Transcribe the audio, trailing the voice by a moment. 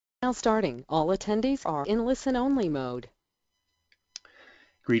Now starting. All attendees are in listen-only mode.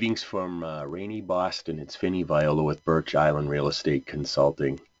 Greetings from rainy Boston. It's Vinnie Viola with Birch Island Real Estate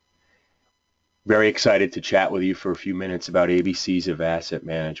Consulting. Very excited to chat with you for a few minutes about ABCs of asset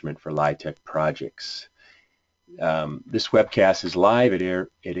management for LIHTC Projects. This webcast is live.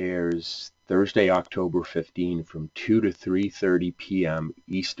 It airs Thursday, October 15 from 2 to 3:30 p.m.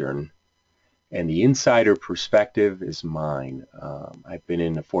 Eastern. And the insider perspective is mine. I've been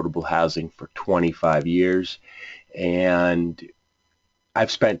in affordable housing for 25 years, and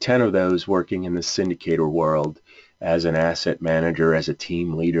I've spent 10 of those working in the syndicator world as an asset manager, as a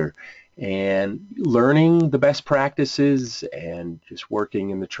team leader, and learning the best practices and just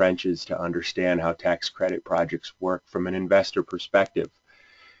working in the trenches to understand how tax credit projects work from an investor perspective.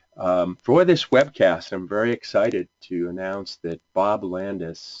 For this webcast, I'm very excited to announce that Bob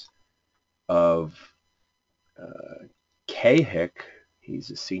Landis of CAHEC,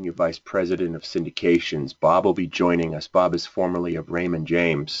 he's a Senior Vice President of Syndications. Bob will be joining us. Bob is formerly of Raymond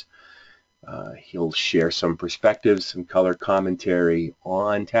James. He'll share some perspectives, some color commentary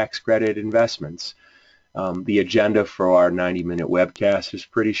on tax credit investments. The agenda for our 90-minute webcast is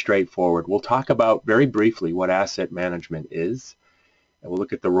pretty straightforward. We'll talk about very briefly what asset management is, and we'll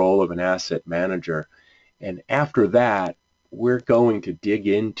look at the role of an asset manager. And after that, we're going to dig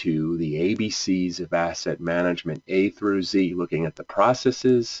into the ABCs of asset management, A through Z, looking at the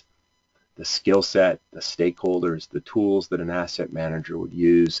processes, the skill set, the stakeholders, the tools that an asset manager would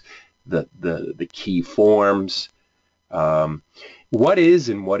use, the key forms. What is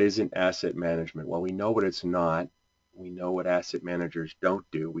and what isn't asset management? Well, we know what it's not. We know what asset managers don't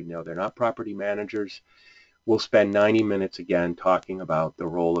do. We know they're not property managers. We'll spend 90 minutes again talking about the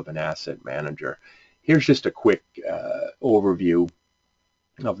role of an asset manager. Here's just a quick overview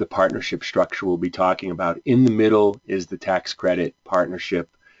of the partnership structure we'll be talking about. In the middle is the tax credit partnership.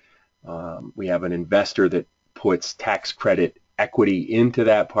 We have an investor that puts tax credit equity into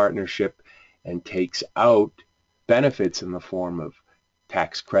that partnership and takes out benefits in the form of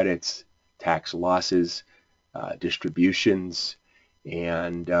tax credits, tax losses, distributions,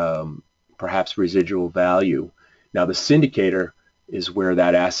 and perhaps residual value. Now the syndicator is where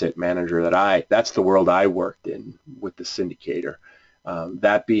that asset manager that's the world I worked in with the syndicator.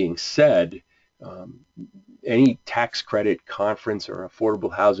 That being said, any tax credit conference or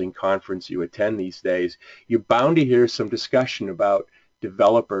affordable housing conference you attend these days, you're bound to hear some discussion about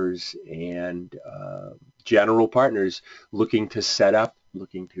developers and general partners looking to set up,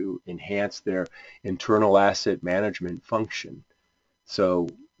 looking to enhance their internal asset management function. So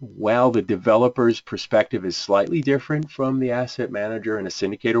while the developer's perspective is slightly different from the asset manager in a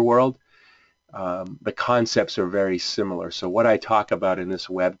syndicator world, the concepts are very similar. So what I talk about in this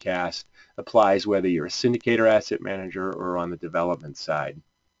webcast applies whether you're a syndicator asset manager or on the development side.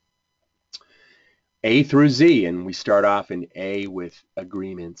 A through Z, and we start off in A with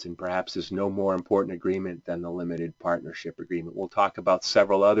agreements, and perhaps there's no more important agreement than the limited partnership agreement. We'll talk about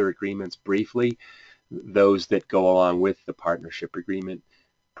several other agreements briefly, those that go along with the partnership agreement.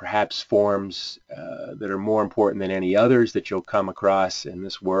 Perhaps forms that are more important than any others that you'll come across in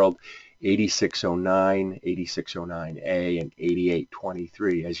this world: 8609, 8609A, and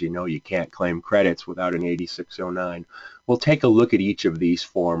 8823. As you know, you can't claim credits without an 8609. We'll take a look at each of these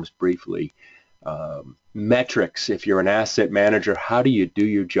forms briefly. Metrics: if you're an asset manager, how do you do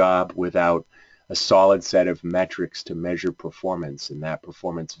your job without a solid set of metrics to measure performance? And that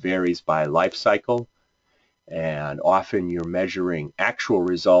performance varies by life cycle. And often you're measuring actual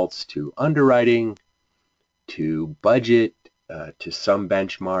results to underwriting, to budget, to some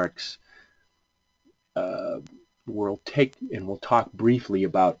benchmarks. We'll talk briefly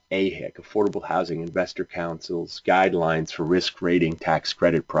about AHEC, Affordable Housing Investor Council's guidelines for risk rating tax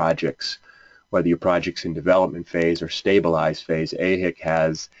credit projects. Whether your project's in development phase or stabilized phase, AHEC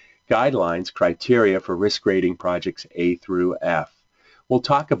has guidelines, criteria for risk rating projects A through F. We'll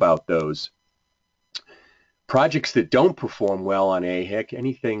talk about those. Projects that don't perform well on AHEC,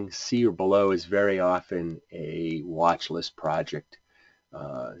 anything C or below, is very often a watch list project.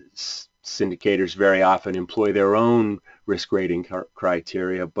 Syndicators very often employ their own risk rating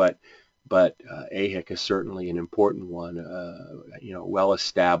criteria, but AHEC is certainly an important one,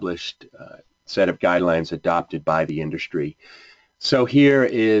 well-established set of guidelines adopted by the industry. So here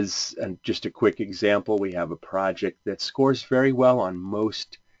is just a quick example. We have a project that scores very well on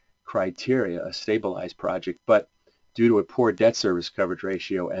most criteria, a stabilized project, but due to a poor debt service coverage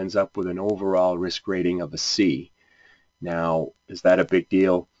ratio ends up with an overall risk rating of a C. Now, is that a big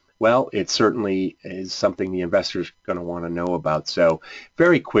deal? Well, it certainly is something the investor is going to want to know about. So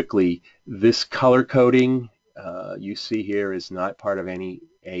very quickly, this color coding you see here is not part of any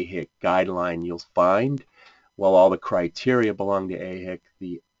AHEC guideline you'll find. While all the criteria belong to AHEC,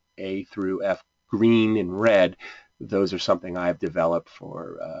 the A through F green and red, those are something I've developed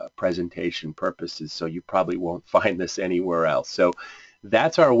for presentation purposes, so you probably won't find this anywhere else. So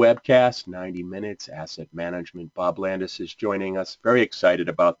that's our webcast, 90 minutes, asset management. Bob Landis is joining us. Very excited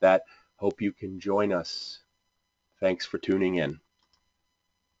about that. Hope you can join us. Thanks for tuning in.